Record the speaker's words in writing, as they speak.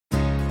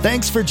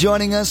Thanks for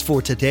joining us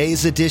for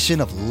today's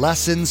edition of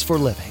Lessons for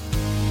Living.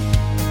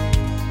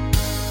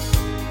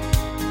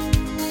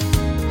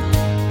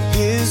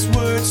 His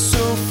word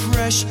so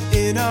fresh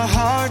in our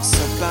hearts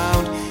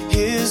abound.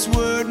 His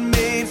word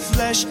made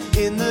flesh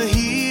in the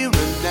here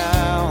and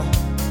now.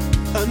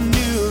 A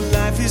new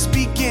life is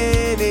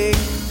beginning.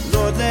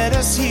 Lord, let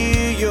us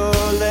hear your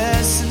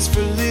lessons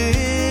for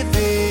living.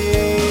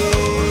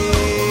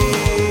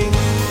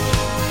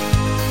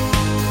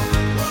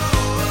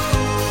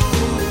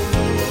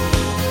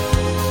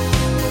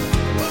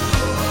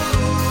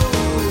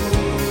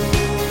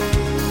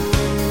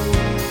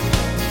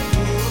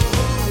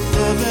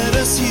 Lord, let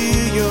us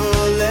hear your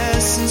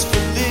lessons for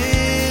living.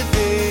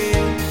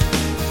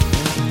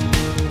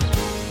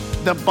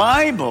 The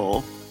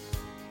Bible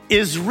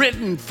is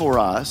written for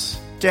us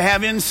to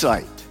have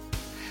insight.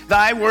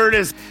 Thy word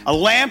is a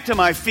lamp to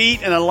my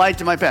feet and a light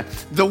to my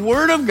path. The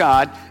word of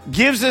God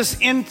gives us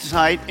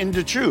insight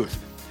into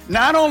truth.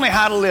 Not only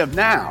how to live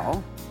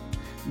now,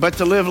 but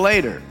to live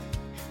later.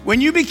 When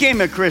you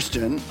became a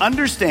Christian,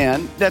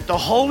 understand that the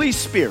Holy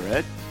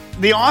Spirit,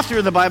 the author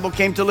of the Bible,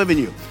 came to live in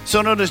you.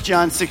 So notice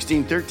John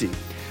 16:13.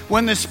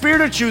 When the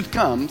Spirit of truth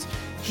comes,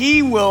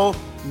 he will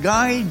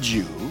guide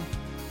you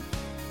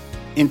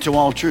into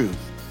all truth.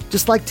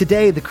 Just like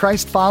today, the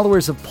Christ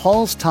followers of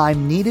Paul's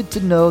time needed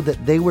to know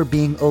that they were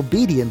being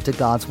obedient to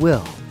God's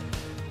will.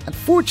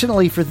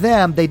 Unfortunately for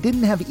them, they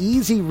didn't have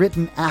easy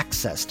written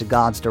access to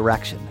God's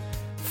direction.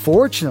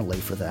 Fortunately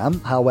for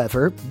them,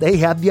 however, they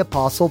had the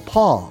Apostle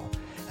Paul.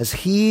 As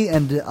he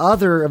and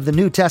other of the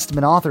New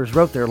Testament authors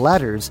wrote their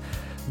letters,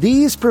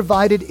 these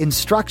provided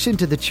instruction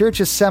to the church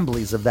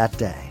assemblies of that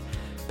day.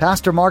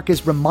 Pastor Mark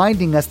is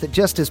reminding us that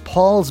just as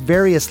Paul's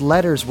various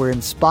letters were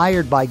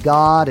inspired by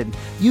God and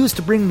used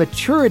to bring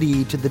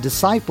maturity to the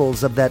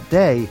disciples of that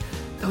day,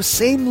 those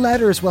same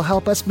letters will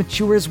help us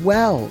mature as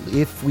well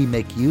if we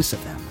make use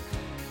of them.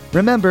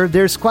 Remember,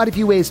 there's quite a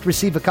few ways to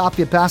receive a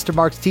copy of Pastor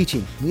Mark's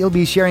teaching. We'll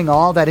be sharing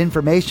all that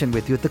information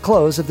with you at the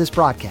close of this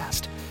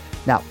broadcast.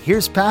 Now,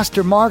 here's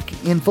Pastor Mark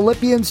in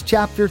Philippians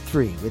chapter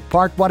 3 with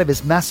part 1 of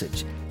his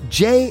message,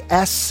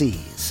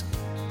 JSCs.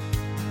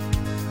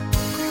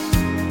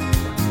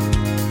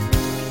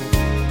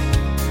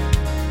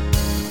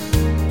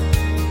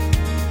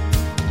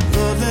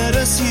 Let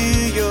us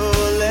hear your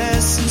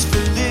lessons for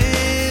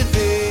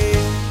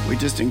living. We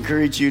just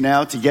encourage you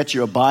now to get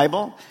you a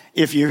Bible.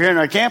 If you're here on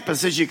our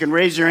campuses, you can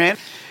raise your hand.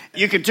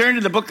 You can turn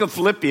to the book of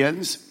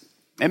Philippians.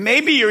 And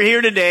maybe you're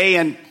here today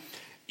and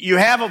you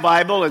have a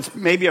Bible. It's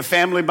maybe a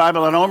family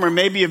Bible at home, or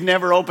maybe you've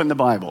never opened the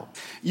Bible.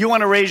 You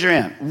want to raise your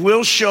hand.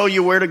 We'll show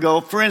you where to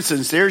go. For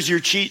instance, there's your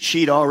cheat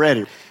sheet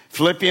already.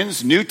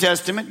 Philippians, New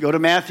Testament, go to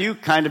Matthew,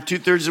 kind of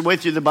 2/3 of the way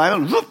through the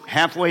Bible, whoop,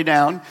 halfway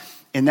down.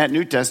 In that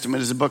New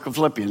Testament is the book of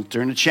Philippians.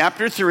 Turn to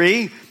chapter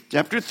 3.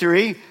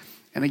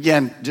 And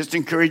again, just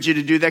encourage you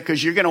to do that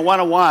because you're going to want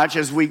to watch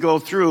as we go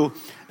through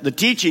the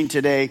teaching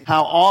today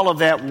how all of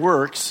that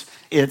works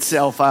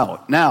itself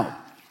out. Now,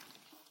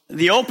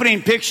 the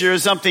opening picture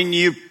is something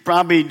you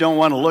probably don't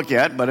want to look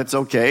at, but it's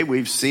okay.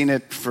 We've seen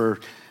it for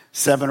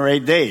 7 or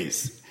 8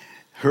 days.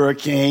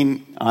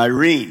 Hurricane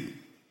Irene.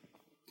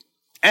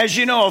 As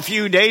you know, a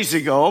few days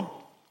ago,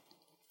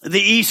 the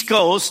East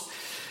Coast,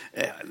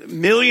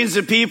 millions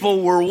of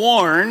people were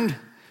warned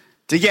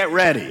to get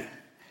ready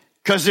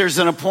because there's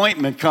an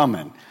appointment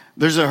coming.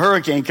 There's a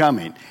hurricane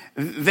coming.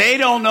 They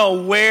don't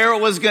know where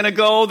it was going to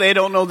go. They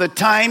don't know the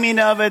timing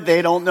of it.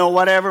 They don't know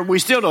whatever. We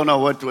still don't know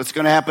what's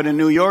going to happen in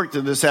New York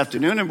this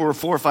afternoon, and we're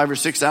 4, 5, or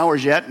 6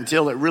 hours yet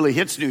until it really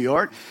hits New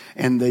York,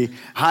 and the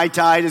high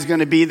tide is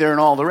going to be there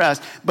and all the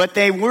rest. But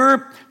they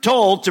were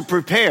told to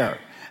prepare.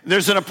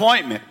 There's an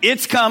appointment.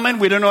 It's coming.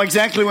 We don't know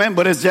exactly when,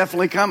 but it's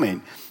definitely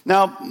coming.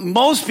 Now,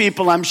 most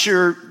people, I'm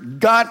sure,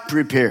 got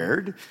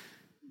prepared,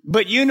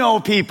 but you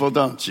know people,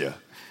 don't you?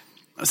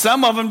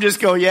 Some of them just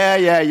go,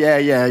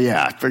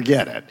 yeah,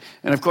 forget it.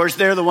 And of course,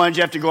 they're the ones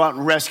you have to go out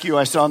and rescue.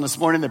 I saw this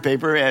morning in the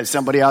paper, as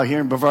somebody out here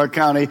in Brevard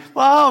County,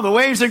 wow, the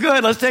waves are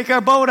good, let's take our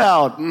boat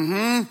out.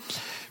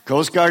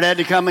 Coast Guard had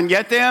to come and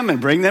get them and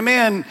bring them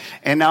in.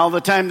 And now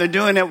the time they're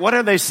doing it, what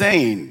are they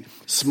saying?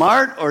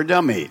 Smart or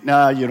dummy?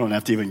 No, you don't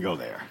have to even go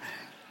there.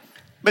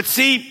 But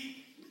see,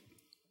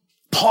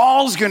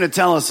 Paul's going to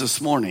tell us this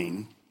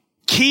morning,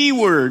 key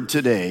word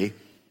today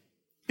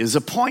is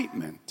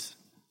appointment.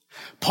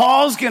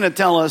 Paul's going to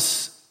tell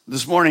us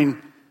this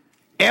morning,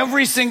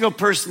 every single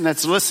person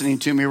that's listening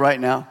to me right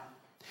now,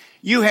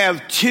 you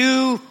have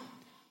 2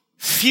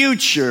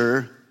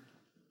 future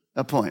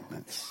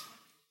appointments.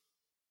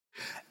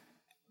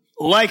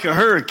 Like a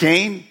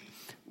hurricane,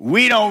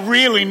 we don't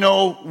really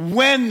know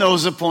when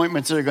those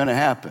appointments are going to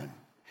happen.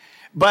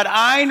 But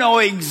I know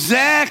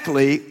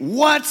exactly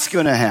what's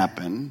going to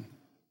happen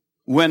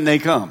when they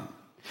come.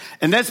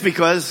 And that's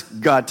because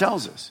God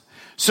tells us.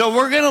 So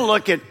we're going to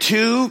look at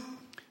 2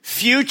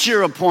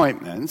 future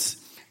appointments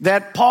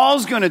that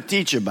Paul's going to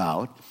teach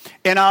about.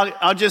 And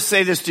I'll just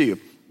say this to you.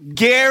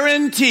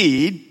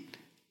 Guaranteed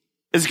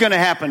it's going to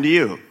happen to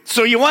you.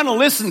 So you want to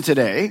listen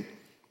today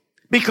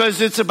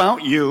because it's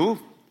about you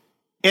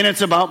and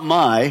it's about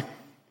my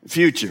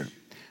future.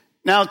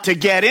 Now, to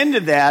get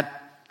into that,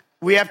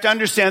 we have to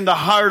understand the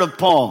heart of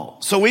Paul.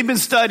 So we've been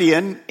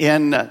studying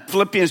in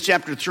Philippians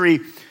chapter 3,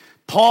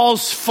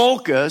 Paul's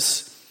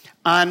focus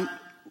on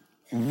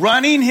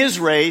running his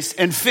race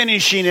and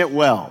finishing it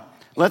well.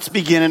 Let's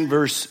begin in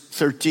verse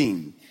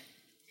 13.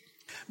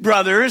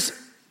 Brothers,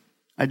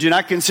 I do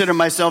not consider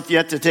myself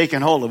yet to take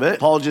hold of it.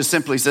 Paul just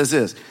simply says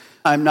this: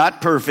 I'm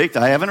not perfect.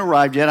 I haven't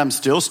arrived yet. I'm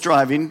still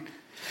striving.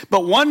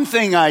 But one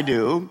thing I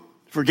do,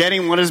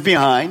 forgetting what is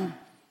behind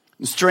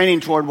and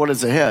straining toward what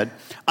is ahead,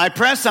 I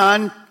press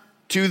on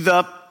to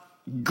the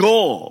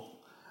goal.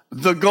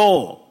 The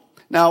goal.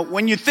 Now,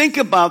 when you think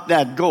about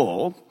that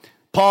goal,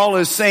 Paul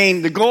is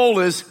saying the goal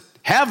is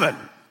heaven.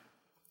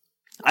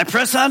 I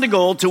press on the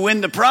goal to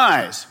win the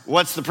prize.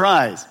 What's the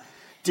prize?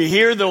 To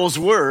hear those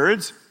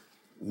words,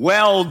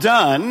 well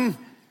done,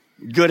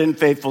 good and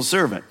faithful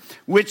servant,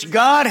 which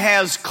God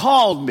has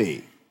called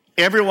me.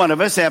 Every one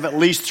of us have at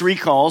least 3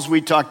 calls.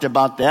 We talked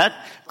about that.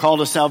 Call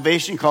to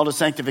salvation, call to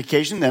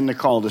sanctification, then the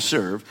call to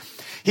serve.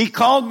 He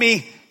called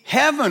me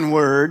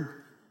heavenward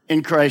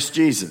in Christ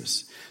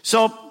Jesus.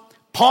 So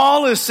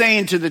Paul is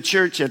saying to the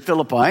church at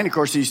Philippi, and of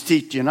course he's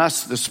teaching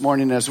us this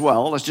morning as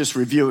well. Let's just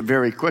review it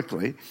very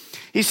quickly.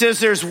 He says,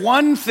 there's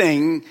one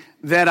thing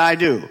that I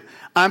do.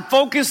 I'm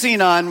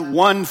focusing on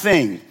one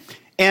thing.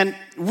 And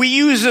we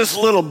use this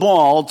little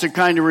ball to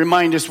kind of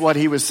remind us what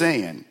he was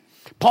saying.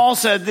 Paul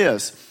said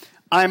this: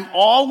 I'm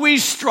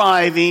always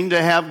striving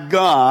to have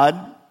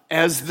God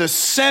as the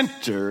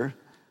center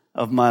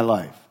of my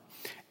life.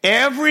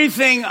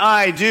 Everything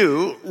I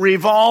do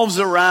revolves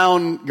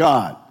around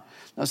God.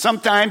 Now,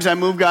 sometimes I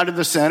move God to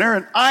the center,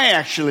 and I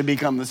actually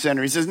become the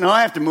center. He says, no,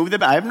 I have to move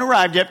I haven't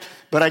arrived yet,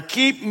 but I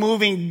keep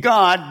moving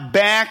God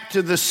back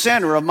to the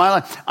center of my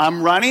life.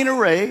 I'm running a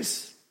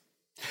race.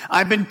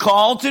 I've been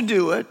called to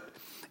do it.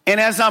 And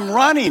as I'm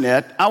running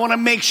it, I want to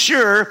make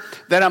sure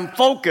that I'm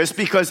focused,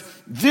 because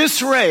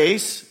this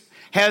race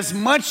has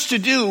much to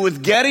do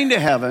with getting to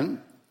heaven.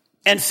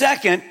 And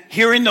second,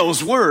 hearing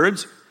those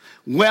words,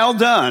 well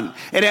done.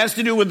 It has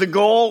to do with the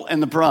goal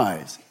and the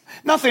prize.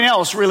 Nothing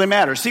else really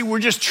matters. See, we're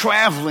just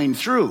traveling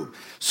through.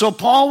 So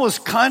Paul was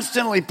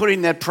constantly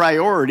putting that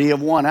priority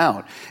of one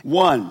out.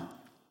 One,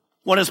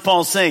 what is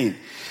Paul saying?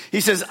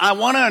 He says, I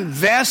want to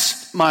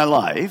invest my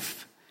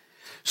life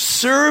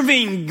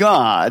serving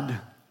God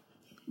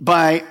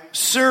by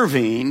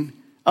serving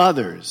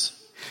others.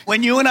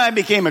 When you and I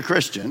became a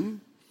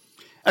Christian,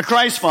 a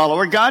Christ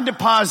follower, God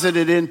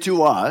deposited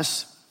into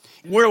us,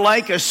 we're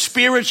like a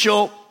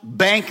spiritual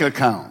bank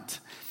account.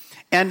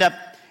 And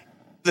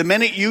the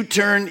minute you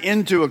turn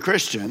into a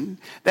Christian,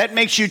 that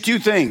makes you 2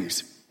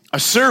 things. A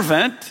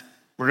servant,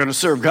 we're going to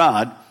serve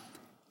God,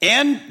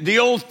 and the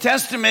Old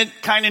Testament,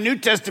 kind of New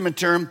Testament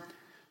term,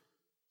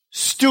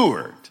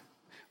 steward.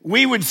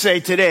 We would say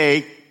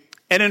today,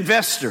 an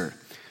investor.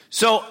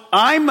 So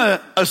I'm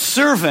a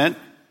servant,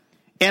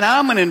 and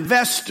I'm an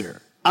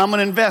investor. I'm an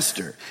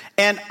investor.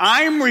 And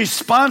I'm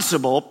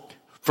responsible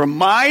for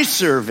my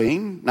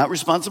serving, not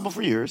responsible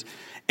for yours,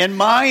 and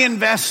my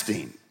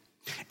investing.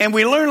 And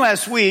we learned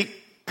last week,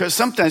 because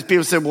sometimes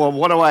people say, well,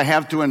 what do I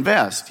have to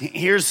invest?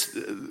 Here's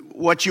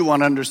what you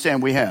want to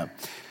understand we have.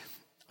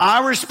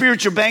 Our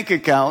spiritual bank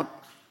account,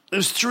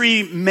 there's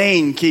 3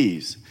 main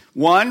keys.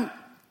 1,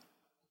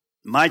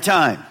 my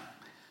time.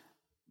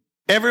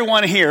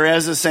 Everyone here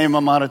has the same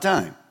amount of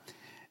time.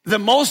 The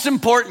most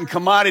important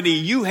commodity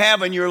you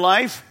have in your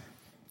life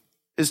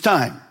is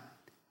time.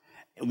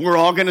 We're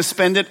all going to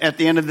spend it at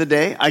the end of the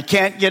day. I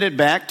can't get it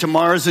back.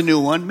 Tomorrow's a new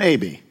one,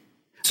 maybe.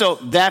 So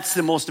that's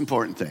the most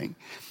important thing.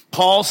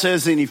 Paul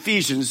says in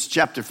Ephesians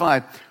chapter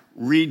 5,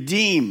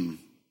 redeem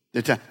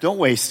the time. Don't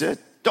waste it.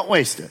 Don't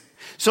waste it.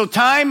 So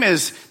time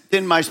is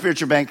in my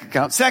spiritual bank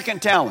account.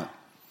 Second, talent.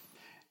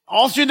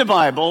 All through the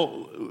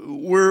Bible,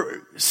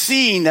 we're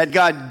seeing that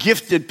God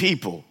gifted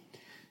people.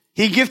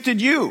 He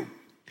gifted you.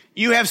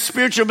 You have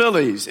spiritual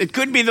abilities. It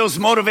could be those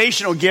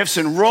motivational gifts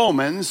in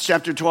Romans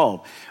chapter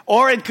 12.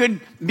 Or it could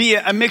be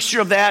a mixture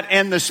of that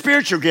and the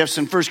spiritual gifts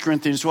in 1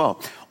 Corinthians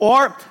 12.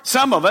 Or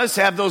some of us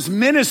have those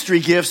ministry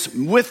gifts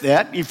with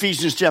that,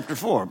 Ephesians chapter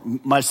 4.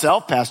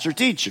 Myself, pastor,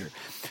 teacher.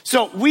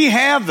 So we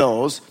have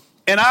those,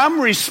 and I'm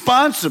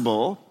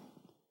responsible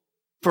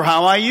for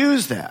how I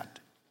use that,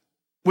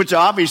 which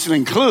obviously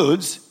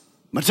includes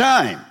my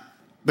time.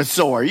 But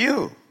so are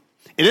you.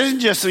 It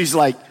isn't just these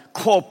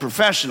quote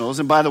professionals,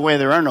 and by the way,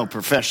 there are no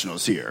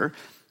professionals here.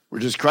 We're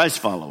just Christ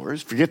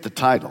followers. Forget the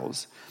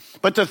titles.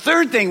 But the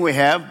third thing we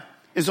have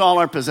is all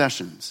our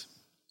possessions.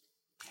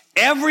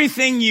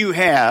 Everything you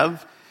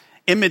have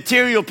in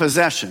material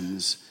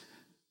possessions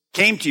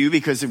came to you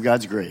because of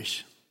God's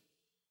grace.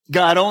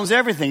 God owns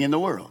everything in the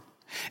world.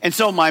 And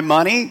so my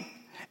money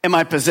and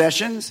my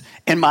possessions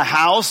and my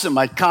house and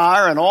my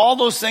car and all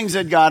those things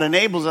that God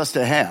enables us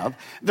to have,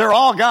 they're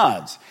all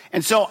God's.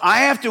 And so I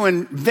have to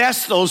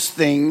invest those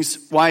things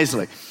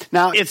wisely.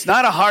 Now, it's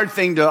not a hard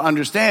thing to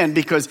understand,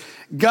 because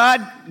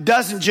God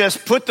doesn't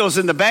just put those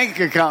in the bank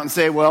account and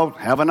say, well,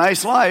 have a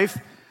nice life.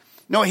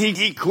 No,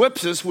 He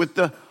equips us with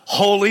the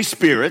Holy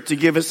Spirit to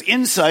give us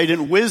insight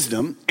and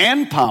wisdom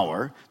and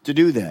power to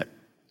do that.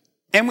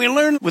 And we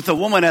learn with the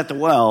woman at the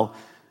well,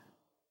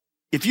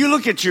 if you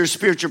look at your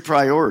spiritual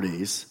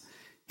priorities,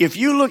 if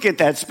you look at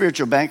that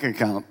spiritual bank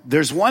account,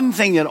 there's one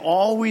thing that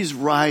always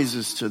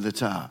rises to the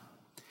top.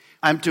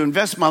 I'm to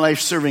invest my life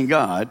serving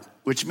God,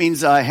 which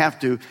means I have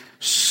to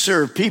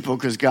serve people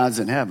because God's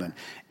in heaven.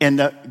 And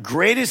the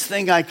greatest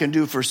thing I can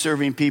do for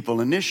serving people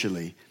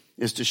initially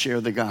is to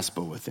share the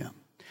gospel with them.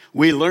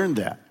 We learned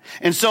that.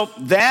 And so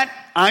that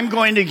I'm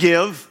going to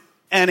give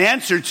an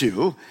answer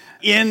to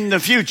in the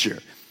future.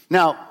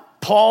 Now,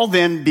 Paul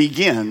then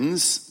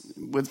begins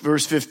with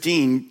verse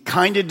 15,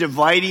 kind of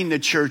dividing the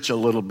church a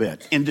little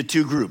bit into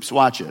two groups.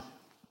 Watch it.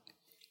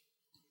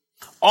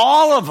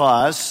 All of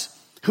us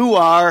who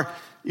are,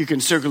 you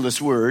can circle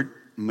this word,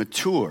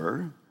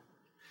 mature,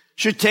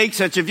 should take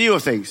such a view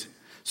of things.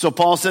 So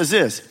Paul says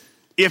this,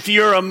 if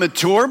you're a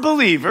mature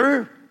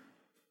believer,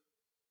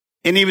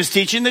 and he was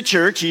teaching the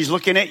church, he's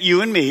looking at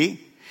you and me.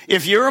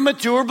 If you're a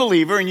mature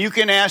believer, and you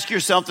can ask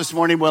yourself this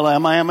morning, well,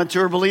 am I a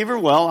mature believer?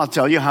 Well, I'll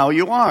tell you how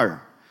you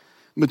are.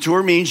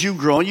 Mature means you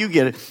grow, you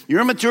get it.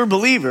 You're a mature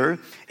believer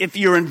if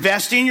you're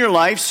investing your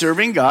life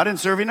serving God and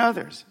serving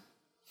others.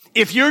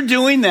 If you're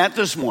doing that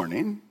this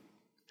morning,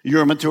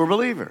 you're a mature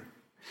believer.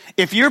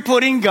 If you're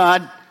putting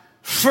God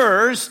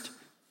first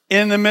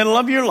in the middle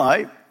of your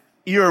life,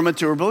 you're a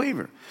mature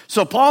believer.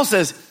 So Paul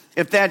says,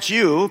 if that's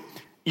you,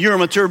 you're a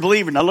mature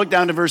believer. Now look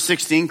down to verse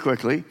 16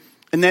 quickly.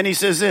 And then he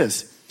says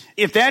this,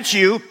 if that's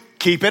you,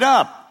 keep it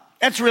up.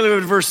 That's really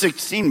what verse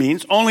 16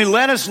 means. Only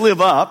let us live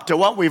up to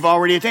what we've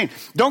already attained.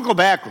 Don't go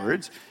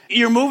backwards.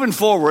 You're moving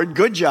forward.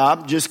 Good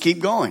job. Just keep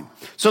going.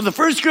 So the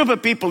first group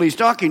of people he's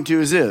talking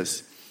to is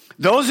this.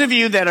 Those of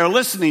you that are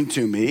listening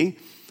to me,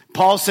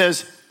 Paul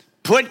says,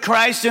 put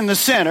Christ in the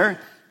center.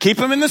 Keep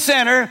him in the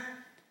center.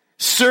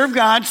 Serve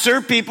God,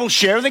 serve people,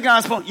 share the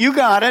gospel. You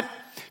got it.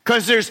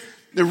 Because there's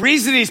the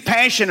reason he's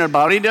passionate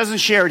about it, he doesn't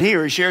share it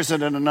here. He shares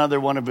it in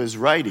another one of his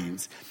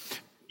writings.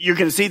 You're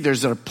going to see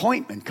there's an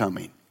appointment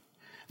coming.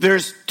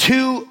 There's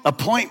two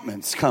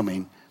appointments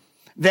coming.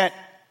 That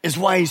is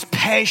why he's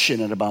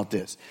passionate about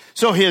this.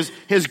 So his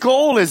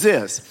goal is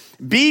this.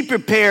 Be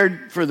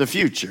prepared for the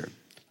future.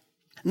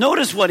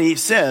 Notice what he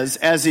says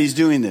as he's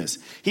doing this.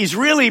 He's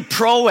really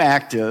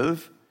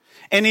proactive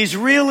and he's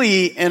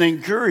really an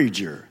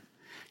encourager.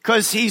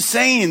 Because he's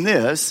saying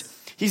this.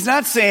 He's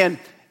not saying,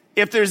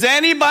 if there's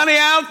anybody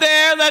out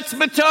there that's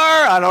mature,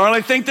 I don't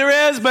really think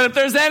there is, but if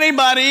there's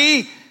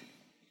anybody.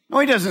 No,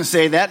 he doesn't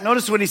say that.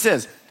 Notice what he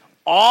says.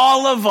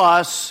 All of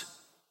us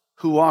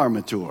who are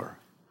mature.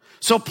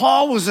 So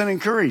Paul was an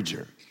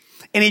encourager.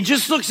 And he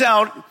just looks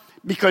out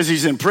because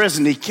he's in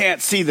prison. He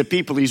can't see the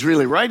people he's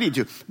really writing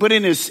to. But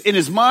in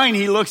his mind,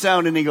 he looks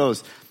out and he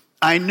goes,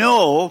 I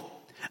know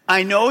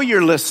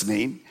you're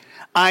listening.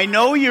 I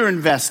know you're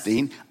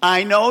investing.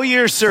 I know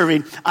you're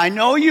serving. I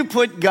know you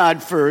put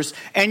God first.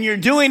 And you're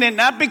doing it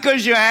not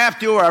because you have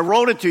to or I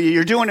wrote it to you.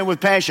 You're doing it with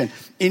passion.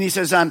 And he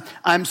says,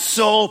 I'm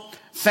so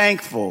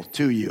thankful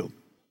to you.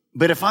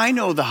 But if I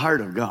know the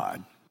heart of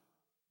God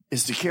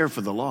is to care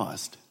for the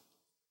lost,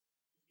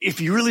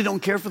 if you really don't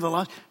care for the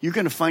lost, you're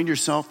going to find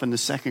yourself in the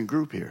second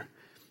group here.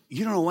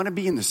 You don't want to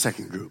be in the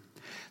second group.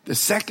 The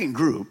second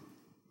group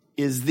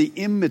is the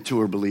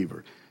immature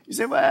believer. You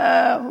say,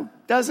 well,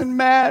 doesn't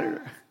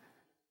matter.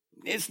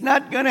 It's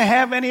not going to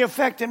have any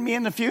effect on me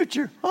in the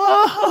future.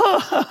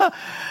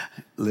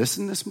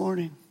 Listen this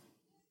morning.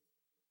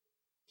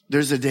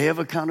 There's a day of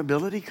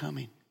accountability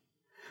coming.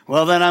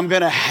 Well, then I'm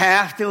going to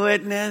have to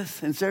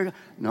witness. And say,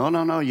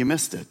 no, you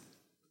missed it.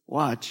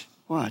 Watch.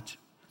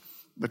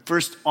 But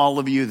first, all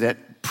of you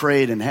that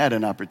prayed and had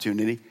an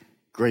opportunity,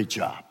 great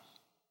job.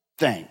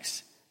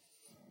 Thanks.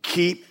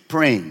 Keep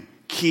praying.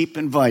 Keep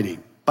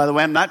inviting. By the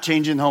way, I'm not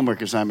changing the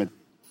homework assignment.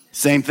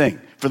 Same thing.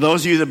 For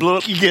those of you that blew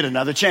it, you get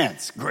another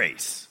chance.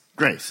 Grace.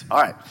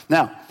 All right.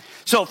 Now,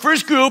 so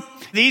first group,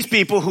 these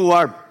people who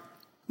are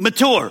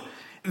mature.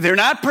 They're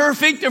not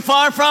perfect. They're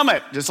far from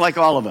it, just like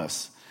all of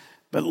us.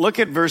 But look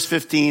at verse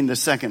 15, the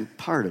second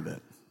part of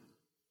it.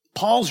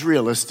 Paul's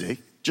realistic,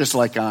 just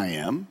like I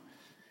am.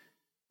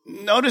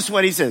 Notice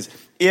what he says.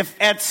 If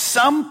at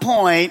some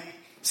point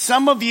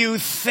some of you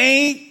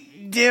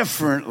think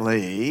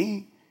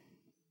differently,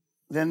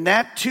 then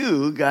that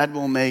too God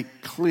will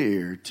make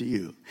clear to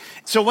you.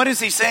 So what is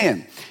he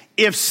saying?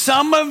 If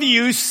some of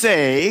you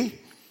say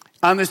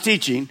on this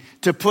teaching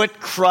to put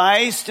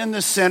Christ in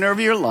the center of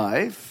your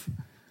life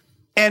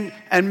and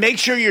make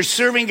sure you're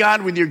serving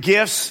God with your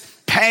gifts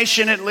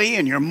passionately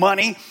and your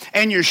money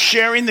and you're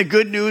sharing the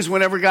good news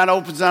whenever God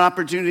opens an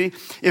opportunity.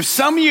 If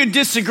some of you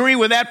disagree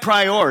with that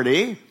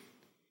priority,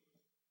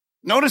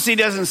 notice he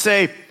doesn't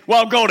say,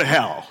 well, go to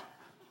hell.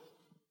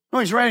 No,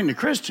 he's writing to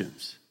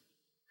Christians.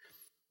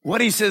 What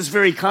he says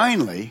very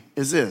kindly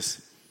is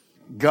this.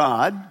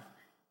 God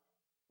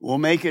will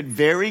make it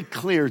very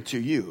clear to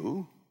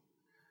you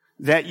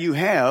that you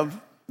have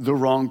the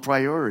wrong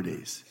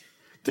priorities.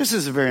 This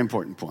is a very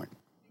important point.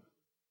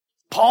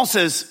 Paul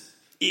says,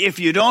 if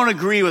you don't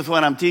agree with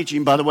what I'm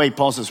teaching, by the way,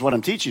 Paul says what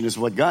I'm teaching is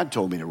what God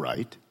told me to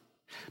write.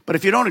 But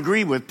if you don't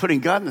agree with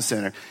putting God in the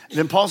center,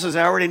 then Paul says,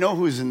 I already know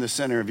who's in the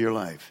center of your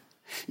life.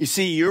 You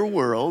see, your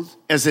world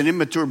as an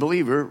immature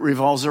believer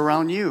revolves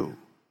around you.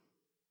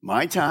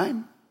 My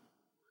time,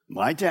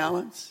 my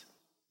talents,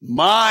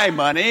 my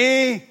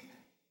money.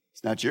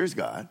 It's not yours,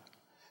 God.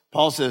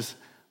 Paul says,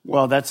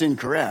 well, that's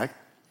incorrect,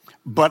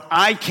 but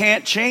I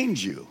can't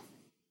change you.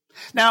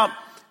 Now,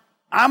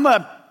 I'm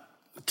a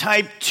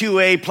type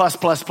 2A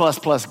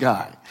plus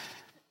guy.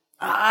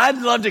 I'd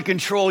love to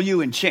control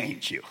you and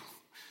change you.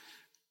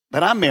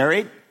 But I'm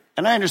married,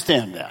 and I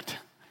understand that.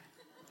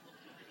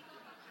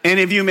 And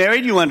if you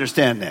married, you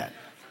understand that.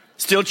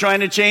 Still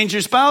trying to change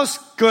your spouse?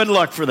 Good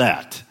luck for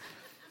that.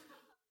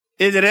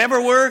 Did it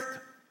ever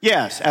work?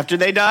 Yes. After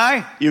they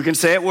die, you can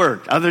say it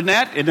worked. Other than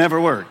that, it never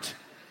worked.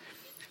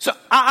 So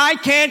I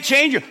can't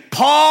change you.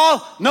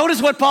 Paul,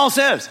 notice what Paul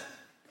says.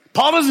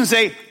 Paul doesn't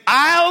say,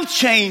 I'll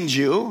change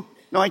you.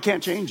 No, I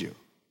can't change you.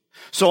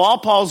 So all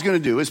Paul's going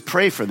to do is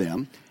pray for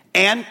them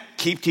and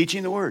keep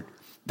teaching the word.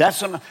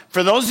 That's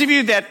for those of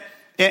you that,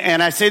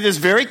 and I say this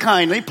very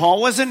kindly,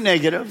 Paul wasn't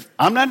negative.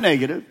 I'm not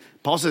negative.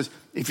 Paul says,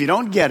 if you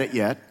don't get it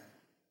yet,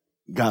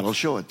 God will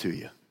show it to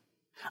you.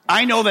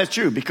 I know that's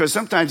true because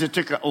sometimes it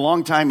took a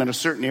long time in a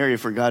certain area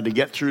for God to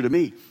get through to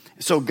me.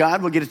 So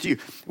God will get it to you.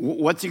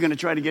 What's he going to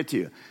try to get to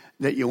you?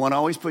 That you want to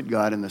always put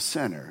God in the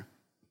center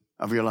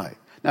of your life.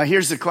 Now,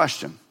 here's the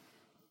question.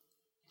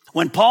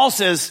 When Paul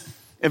says,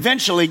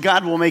 eventually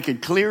God will make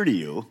it clear to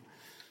you,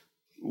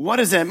 what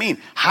does that mean?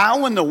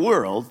 How in the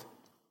world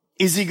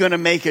is he going to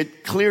make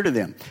it clear to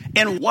them?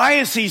 And why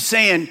is he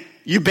saying,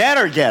 you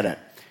better get it?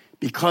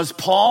 Because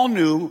Paul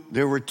knew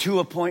there were 2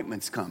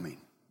 appointments coming.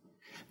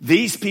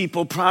 These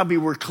people probably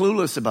were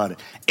clueless about it.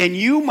 And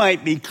you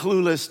might be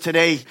clueless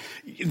today.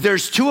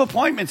 There's 2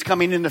 appointments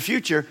coming in the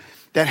future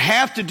that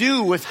have to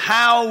do with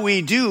how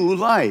we do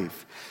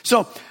life.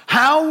 So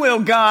how will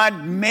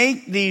God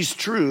make these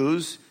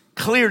truths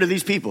clear to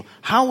these people?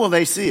 How will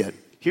they see it?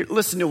 Here,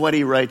 listen to what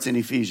he writes in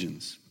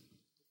Ephesians.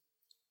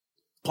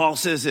 Paul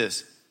says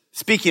this,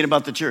 speaking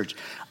about the church.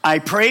 I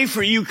pray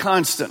for you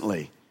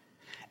constantly,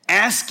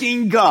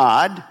 asking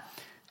God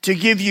to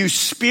give you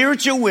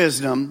spiritual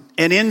wisdom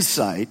and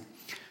insight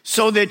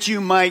so that you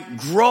might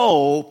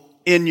grow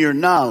in your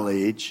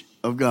knowledge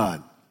of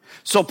God.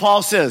 So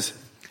Paul says,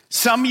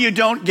 some of you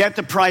don't get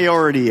the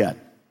priority yet.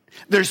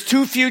 There's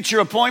 2 future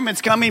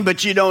appointments coming,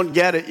 but you don't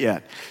get it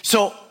yet.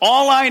 So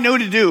all I know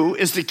to do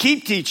is to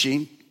keep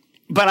teaching,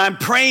 but I'm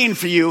praying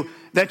for you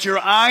that your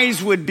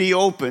eyes would be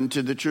open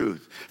to the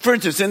truth. For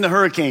instance, in the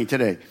hurricane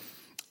today,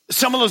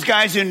 some of those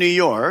guys in New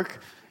York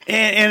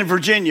and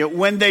Virginia,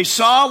 when they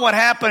saw what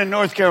happened in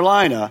North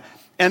Carolina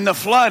and the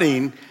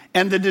flooding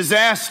and the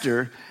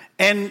disaster,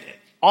 and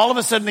all of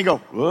a sudden they go,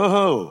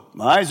 whoa,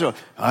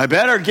 I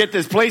better get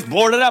this place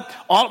boarded up.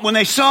 When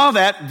they saw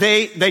that,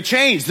 they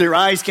changed. Their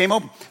eyes came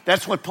open.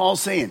 That's what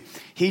Paul's saying.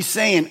 He's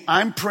saying,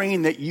 I'm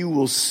praying that you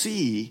will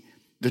see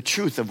the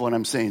truth of what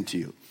I'm saying to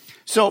you.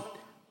 So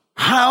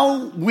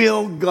how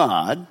will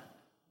God,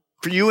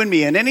 for you and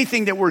me, and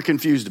anything that we're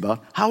confused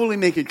about, how will he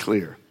make it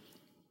clear?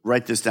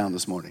 Write this down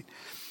this morning.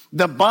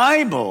 The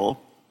Bible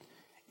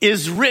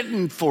is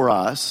written for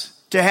us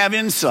to have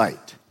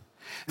insight.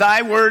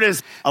 Thy word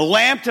is a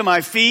lamp to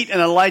my feet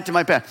and a light to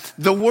my path.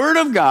 The word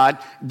of God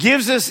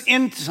gives us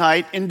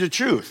insight into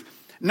truth.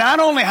 Not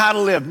only how to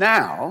live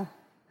now,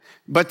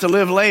 but to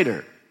live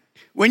later.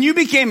 When you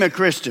became a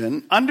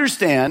Christian,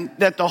 understand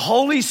that the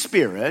Holy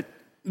Spirit,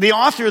 the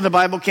author of the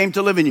Bible, came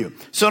to live in you.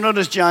 So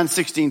notice John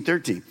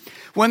 16:13.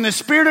 When the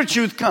Spirit of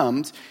truth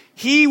comes,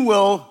 he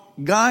will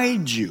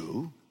guide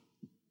you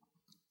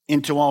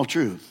into all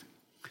truth.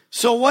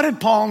 So what did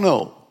Paul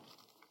know?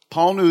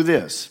 Paul knew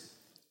this.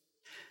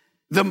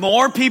 The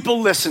more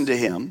people listened to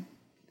him,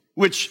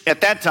 which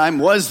at that time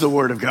was the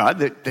Word of God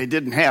that they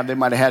didn't have. They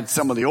might have had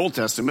some of the Old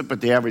Testament, but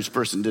the average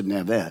person didn't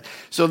have that.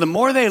 So the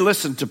more they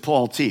listened to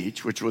Paul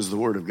teach, which was the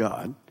Word of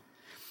God,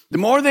 the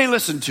more they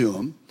listened to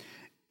him,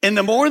 and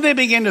the more they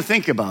began to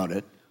think about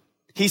it,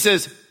 he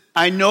says,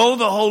 I know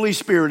the Holy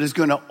Spirit is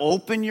going to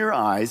open your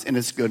eyes and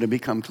it's going to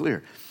become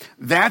clear.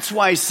 That's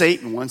why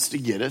Satan wants to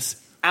get us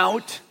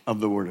out of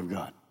the Word of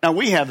God. Now,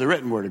 we have the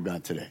written Word of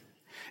God today.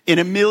 In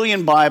 1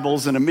 million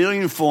Bibles and 1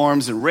 million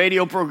forms and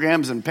radio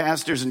programs and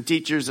pastors and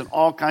teachers and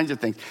all kinds of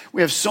things.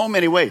 We have so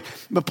many ways.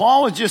 But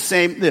Paul is just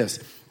saying this.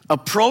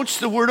 Approach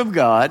the Word of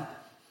God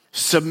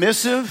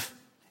submissive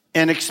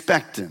and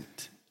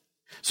expectant.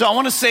 So I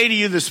want to say to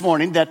you this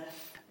morning that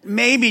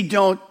maybe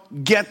don't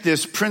get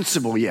this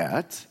principle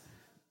yet,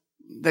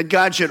 that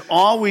God should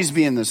always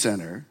be in the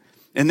center.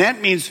 And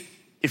that means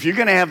if you're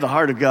going to have the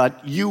heart of God,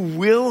 you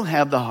will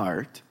have the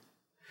heart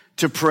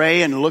to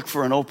pray and look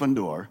for an open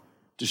door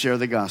to share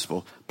the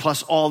gospel,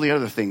 plus all the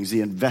other things,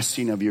 the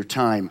investing of your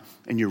time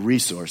and your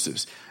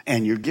resources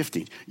and your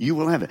gifting. You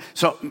will have it.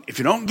 So if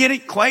you don't get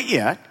it quite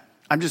yet,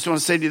 I just want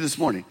to say to you this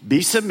morning,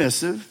 be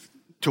submissive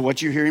to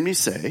what you're hearing me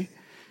say.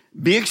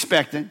 Be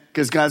expectant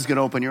because God's going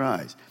to open your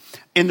eyes.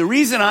 And the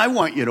reason I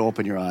want you to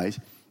open your eyes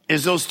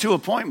is those 2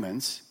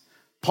 appointments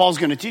Paul's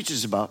going to teach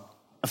us about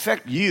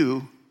affect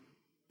you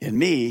and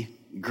me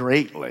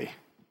greatly.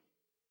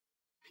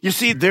 You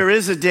see, there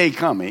is a day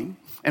coming,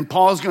 and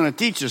Paul's going to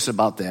teach us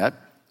about that,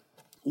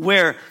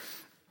 where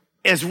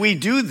as we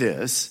do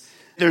this,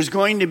 there's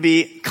going to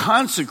be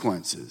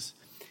consequences.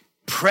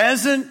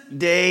 Present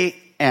day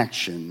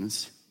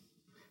actions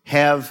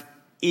have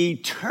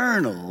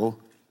eternal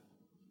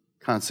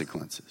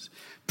consequences.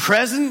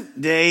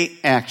 Present day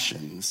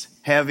actions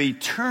have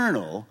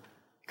eternal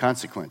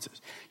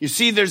consequences. You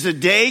see, there's a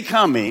day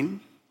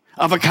coming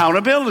of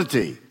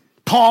accountability.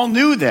 Paul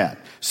knew that.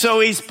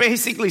 So he's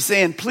basically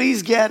saying,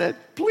 please get it.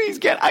 Please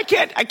get it. I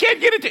can't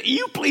get it to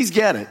you. Please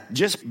get it.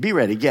 Just be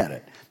ready, get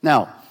it.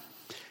 Now,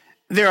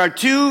 there are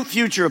 2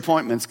 future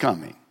appointments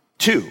coming.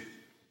 2.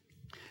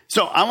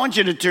 So I want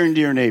you to turn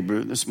to your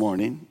neighbor this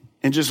morning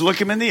and just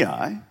look him in the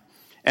eye.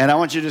 And I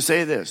want you to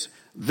say this.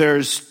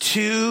 There's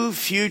 2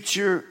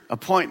 future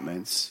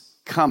appointments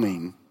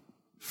coming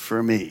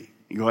for me.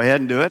 You go ahead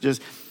and do it.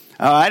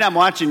 All right, I'm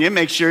watching you.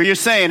 Make sure you're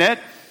saying it.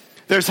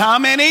 There's how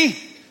many?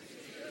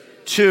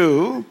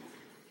 2.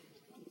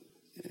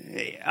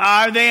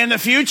 Are they in the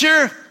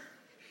future?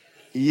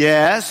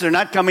 Yes, they're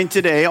not coming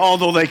today,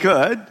 although they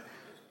could.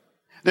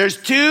 There's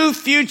 2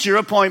 future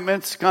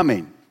appointments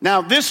coming.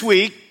 Now, this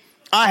week,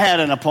 I had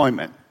an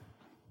appointment.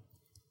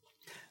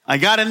 I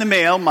got in the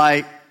mail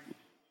my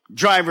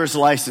driver's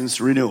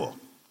license renewal.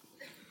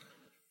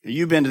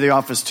 You've been to the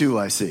office too,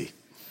 I see.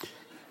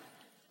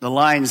 The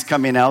line's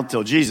coming out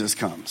till Jesus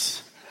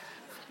comes.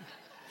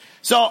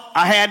 So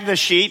I had the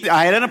sheet.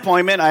 I had an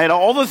appointment. I had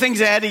all the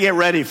things I had to get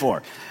ready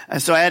for.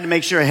 And so I had to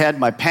make sure I had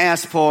my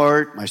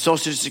passport, my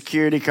social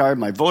security card,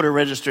 my voter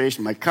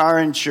registration, my car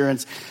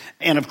insurance,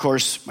 and of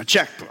course, my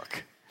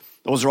checkbook.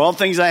 Those are all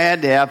things I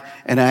had to have,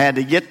 and I had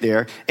to get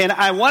there. And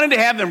I wanted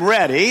to have them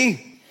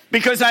ready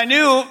because I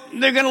knew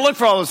they're going to look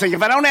for all those things.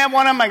 If I don't have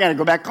one of them, I got to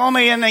go back home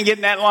again and get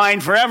in that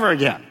line forever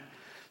again.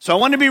 So I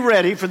wanted to be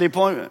ready for the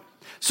appointment.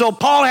 So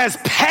Paul has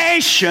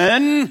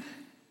passion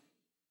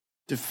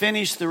to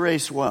finish the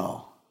race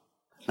well.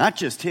 Not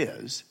just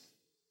his,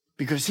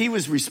 because he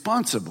was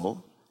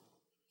responsible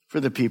for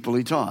the people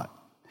he taught.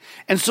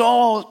 And so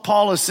all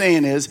Paul is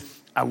saying is,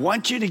 I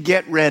want you to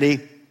get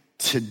ready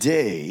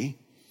today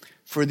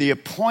for the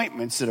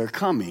appointments that are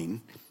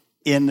coming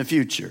in the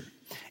future.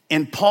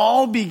 And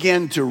Paul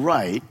began to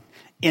write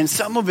in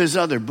some of his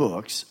other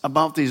books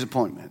about these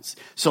appointments.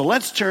 So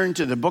let's turn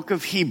to the book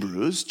of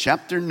Hebrews,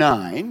 chapter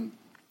 9,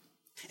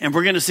 and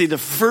we're going to see the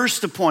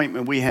first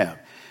appointment we have.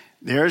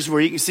 There's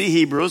where you can see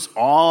Hebrews,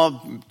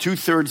 all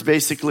 2/3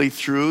 basically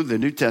through the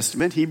New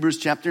Testament. Hebrews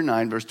chapter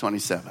 9, verse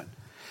 27.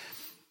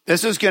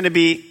 This is going to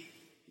be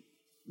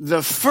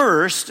the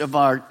first of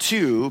our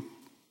 2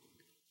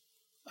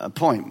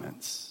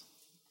 appointments.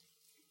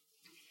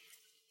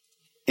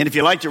 And if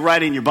you like to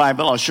write in your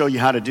Bible, I'll show you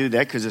how to do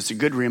that because it's a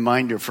good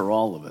reminder for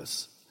all of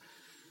us.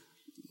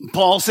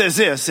 Paul says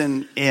this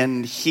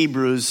in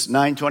Hebrews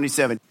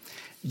 9:27.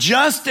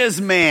 Just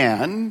as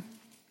man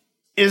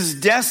is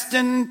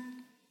destined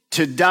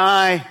to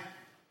die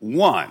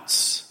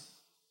once.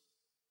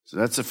 So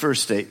that's the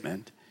first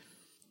statement.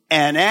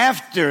 And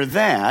after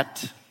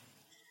that,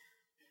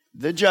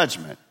 the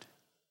judgment.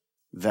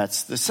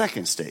 That's the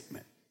second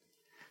statement.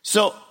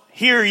 So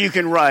here you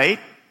can write,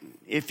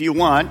 if you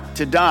want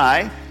to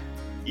die,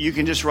 you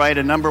can just write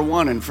a number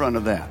 1 in front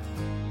of that.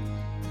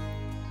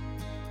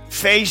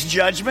 Face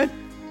judgment,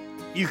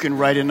 you can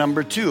write a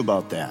number 2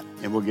 about that,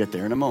 and we'll get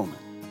there in a moment.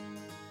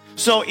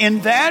 So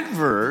in that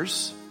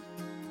verse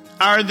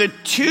are the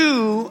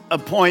 2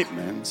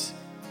 appointments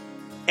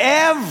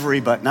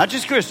everybody, not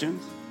just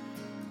Christians,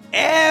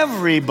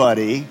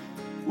 everybody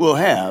will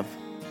have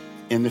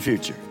in the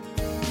future.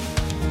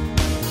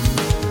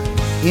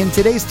 In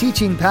today's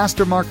teaching,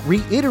 Pastor Mark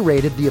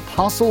reiterated the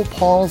Apostle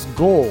Paul's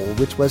goal,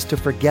 which was to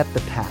forget the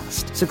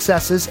past,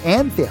 successes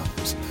and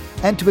failures,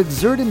 and to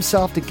exert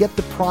himself to get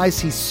the prize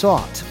he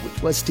sought,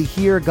 which was to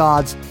hear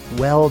God's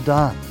 "well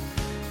done."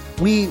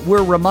 We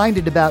were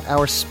reminded about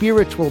our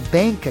spiritual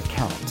bank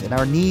account and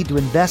our need to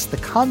invest the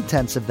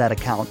contents of that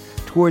account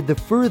toward the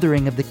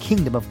furthering of the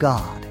kingdom of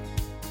God.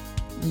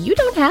 You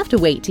don't have to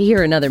wait to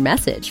hear another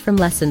message from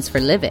Lessons for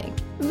Living.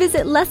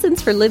 Visit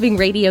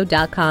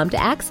lessonsforlivingradio.com to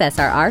access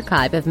our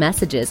archive of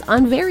messages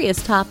on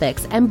various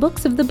topics and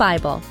books of the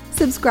Bible.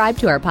 Subscribe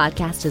to our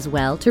podcast as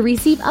well to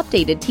receive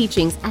updated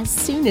teachings as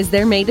soon as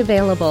they're made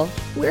available.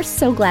 We're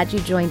so glad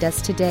you joined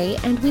us today,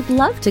 and we'd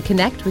love to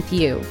connect with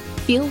you.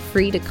 Feel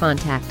free to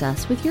contact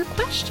us with your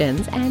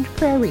questions and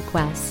prayer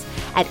requests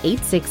at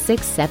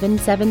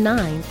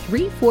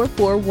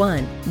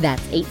 866-779-3441.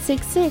 That's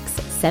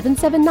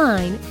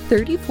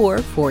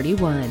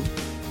 866-779-3441.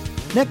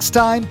 Next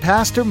time,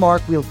 Pastor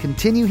Mark will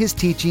continue his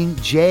teaching,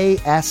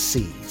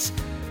 JSCs.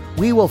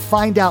 We will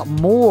find out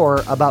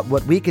more about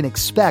what we can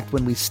expect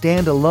when we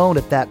stand alone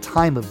at that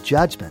time of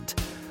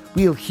judgment.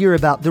 We'll hear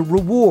about the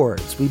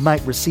rewards we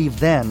might receive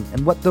then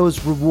and what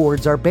those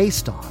rewards are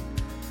based on.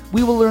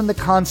 We will learn the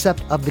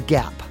concept of the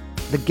gap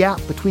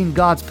between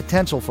God's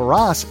potential for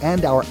us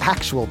and our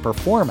actual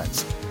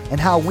performance, and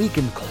how we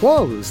can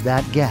close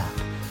that gap.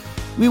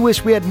 We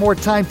wish we had more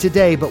time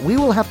today, but we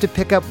will have to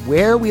pick up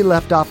where we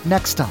left off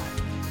next time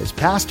as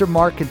Pastor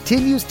Mark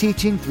continues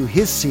teaching through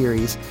his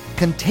series,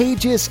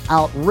 Contagious,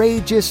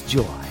 Outrageous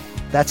Joy.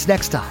 That's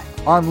next time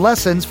on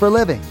Lessons for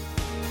Living.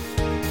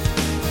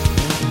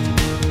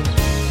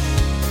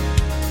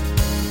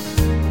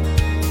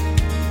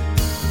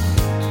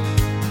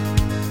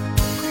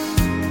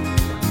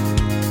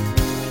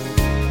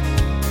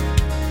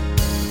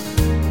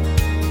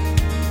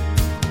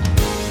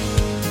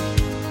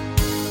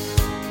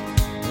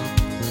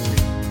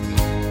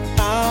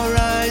 Our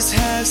eyes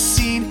have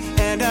seen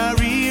and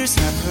our ears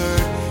have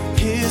heard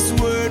His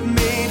word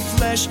made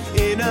flesh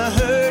in a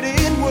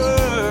hurting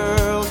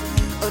world.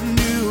 A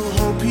new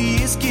hope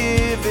He is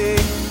giving.